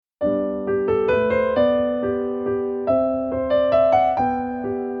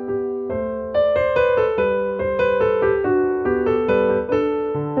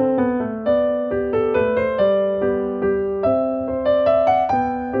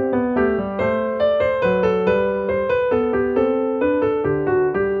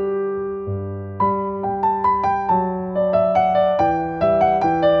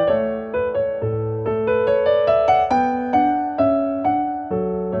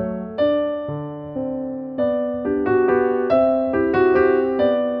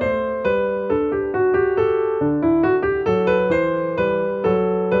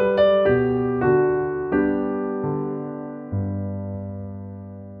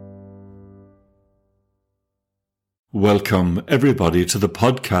Welcome everybody to the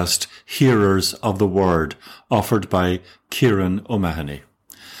podcast Hearers of the Word, offered by Kieran O'Mahony.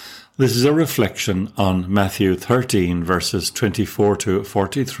 This is a reflection on Matthew 13 verses 24 to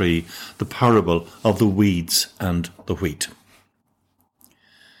 43, the parable of the weeds and the wheat.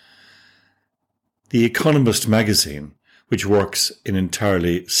 The Economist magazine, which works in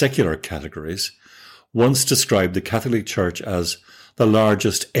entirely secular categories, once described the Catholic Church as the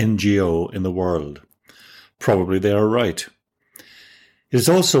largest NGO in the world. Probably they are right. It is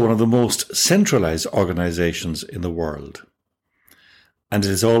also one of the most centralized organizations in the world. And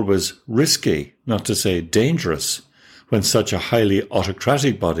it is always risky, not to say dangerous, when such a highly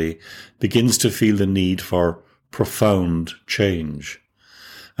autocratic body begins to feel the need for profound change.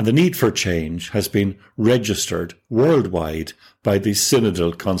 And the need for change has been registered worldwide by the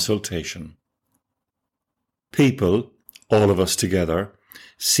Synodal consultation. People, all of us together,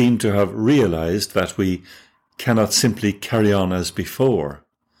 seem to have realized that we cannot simply carry on as before.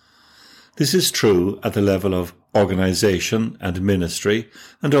 This is true at the level of organization and ministry,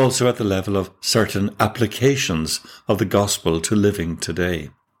 and also at the level of certain applications of the gospel to living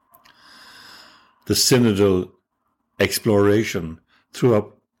today. The synodal exploration threw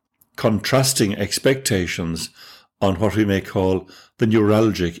up contrasting expectations on what we may call the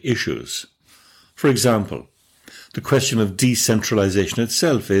neuralgic issues. For example, the question of decentralization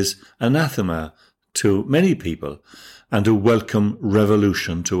itself is anathema to many people and a welcome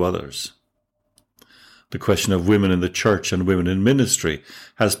revolution to others. The question of women in the church and women in ministry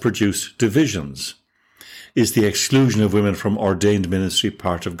has produced divisions. Is the exclusion of women from ordained ministry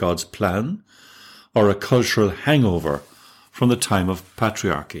part of God's plan, or a cultural hangover from the time of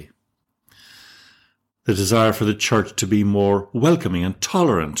patriarchy? The desire for the church to be more welcoming and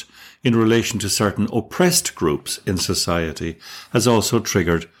tolerant in relation to certain oppressed groups in society has also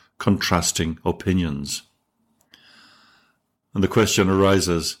triggered contrasting opinions. And the question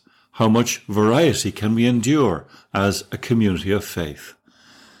arises, how much variety can we endure as a community of faith?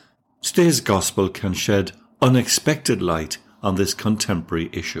 Today's gospel can shed unexpected light on this contemporary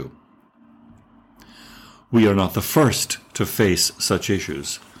issue. We are not the first to face such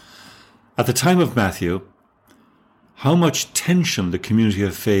issues. At the time of Matthew, how much tension the community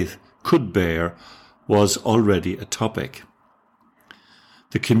of faith could bear was already a topic.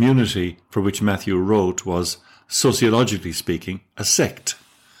 The community for which Matthew wrote was, sociologically speaking, a sect.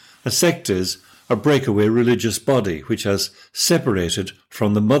 A sect is a breakaway religious body which has separated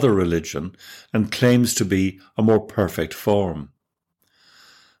from the mother religion and claims to be a more perfect form.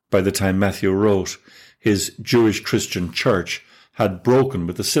 By the time Matthew wrote, his Jewish Christian church had broken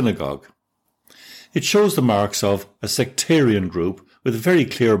with the synagogue. It shows the marks of a sectarian group with very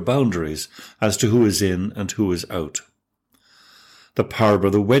clear boundaries as to who is in and who is out. The parable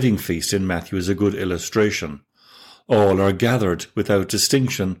of the wedding feast in Matthew is a good illustration. All are gathered without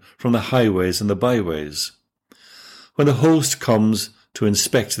distinction from the highways and the byways. When the host comes to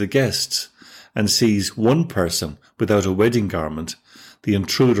inspect the guests and sees one person without a wedding garment, the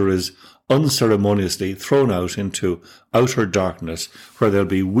intruder is unceremoniously thrown out into outer darkness where there'll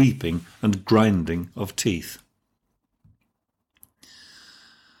be weeping and grinding of teeth.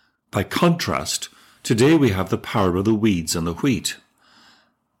 By contrast, today we have the parable of the weeds and the wheat.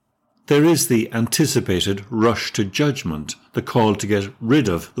 There is the anticipated rush to judgment, the call to get rid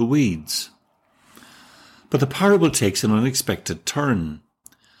of the weeds. But the parable takes an unexpected turn.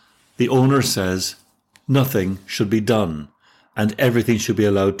 The owner says nothing should be done, and everything should be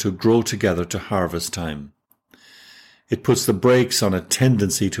allowed to grow together to harvest time. It puts the brakes on a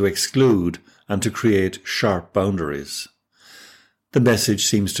tendency to exclude and to create sharp boundaries. The message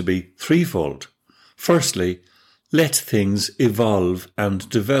seems to be threefold. Firstly, let things evolve and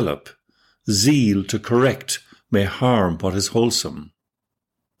develop. Zeal to correct may harm what is wholesome.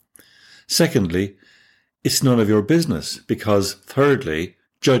 Secondly, it's none of your business, because, thirdly,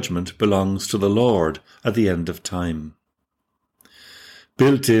 judgment belongs to the Lord at the end of time.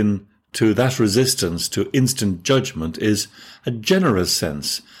 Built in to that resistance to instant judgment is a generous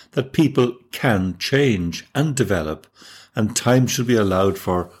sense that people can change and develop, and time should be allowed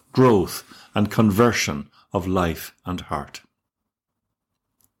for growth and conversion of life and heart.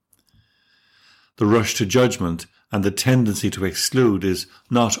 The rush to judgment and the tendency to exclude is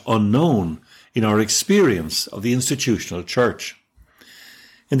not unknown in our experience of the institutional church.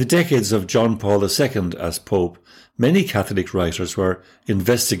 In the decades of John Paul II as Pope, many Catholic writers were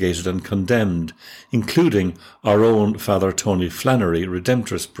investigated and condemned, including our own Father Tony Flannery,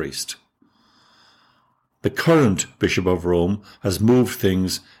 Redemptorist priest. The current Bishop of Rome has moved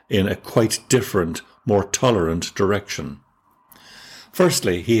things in a quite different, more tolerant direction.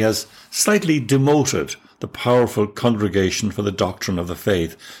 Firstly, he has slightly demoted the powerful Congregation for the Doctrine of the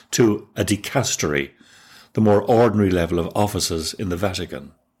Faith to a dicastery, the more ordinary level of offices in the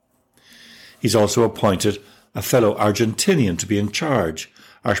Vatican. He's also appointed a fellow Argentinian to be in charge,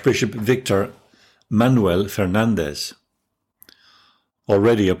 Archbishop Victor Manuel Fernandez.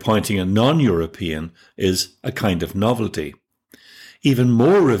 Already appointing a non-European is a kind of novelty. Even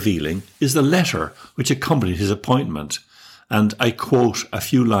more revealing is the letter which accompanied his appointment, and I quote a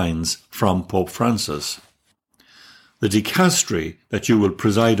few lines from Pope Francis. The dicastery that you will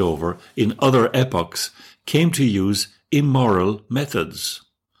preside over in other epochs came to use immoral methods.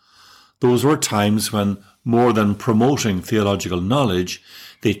 Those were times when, more than promoting theological knowledge,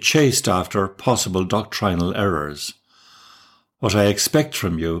 they chased after possible doctrinal errors. What I expect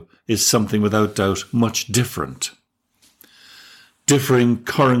from you is something without doubt much different. Differing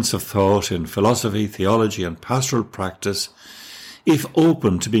currents of thought in philosophy, theology, and pastoral practice, if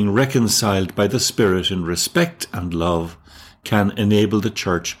open to being reconciled by the Spirit in respect and love, can enable the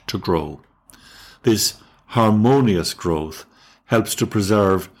Church to grow. This harmonious growth helps to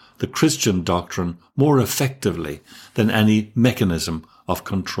preserve the Christian doctrine more effectively than any mechanism of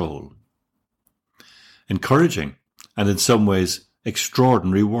control. Encouraging, and in some ways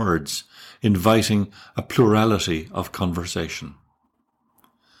extraordinary words, inviting a plurality of conversation.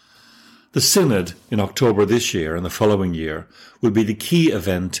 The Synod in October this year and the following year will be the key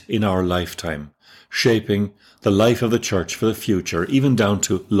event in our lifetime, shaping the life of the Church for the future, even down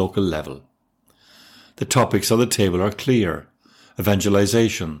to local level. The topics on the table are clear: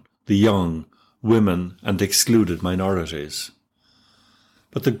 evangelization, the young, women and excluded minorities.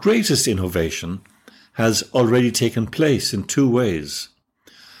 But the greatest innovation has already taken place in two ways.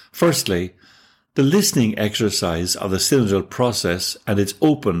 Firstly, the listening exercise of the synodal process and its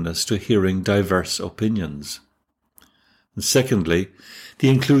openness to hearing diverse opinions. And secondly, the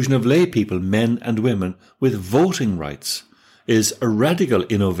inclusion of lay people, men and women, with voting rights is a radical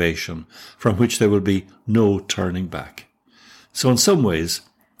innovation from which there will be no turning back. So in some ways,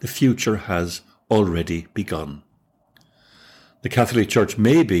 the future has already begun. The Catholic Church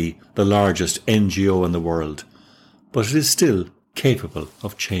may be the largest NGO in the world, but it is still capable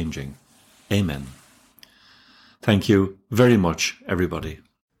of changing. Amen. Thank you very much, everybody.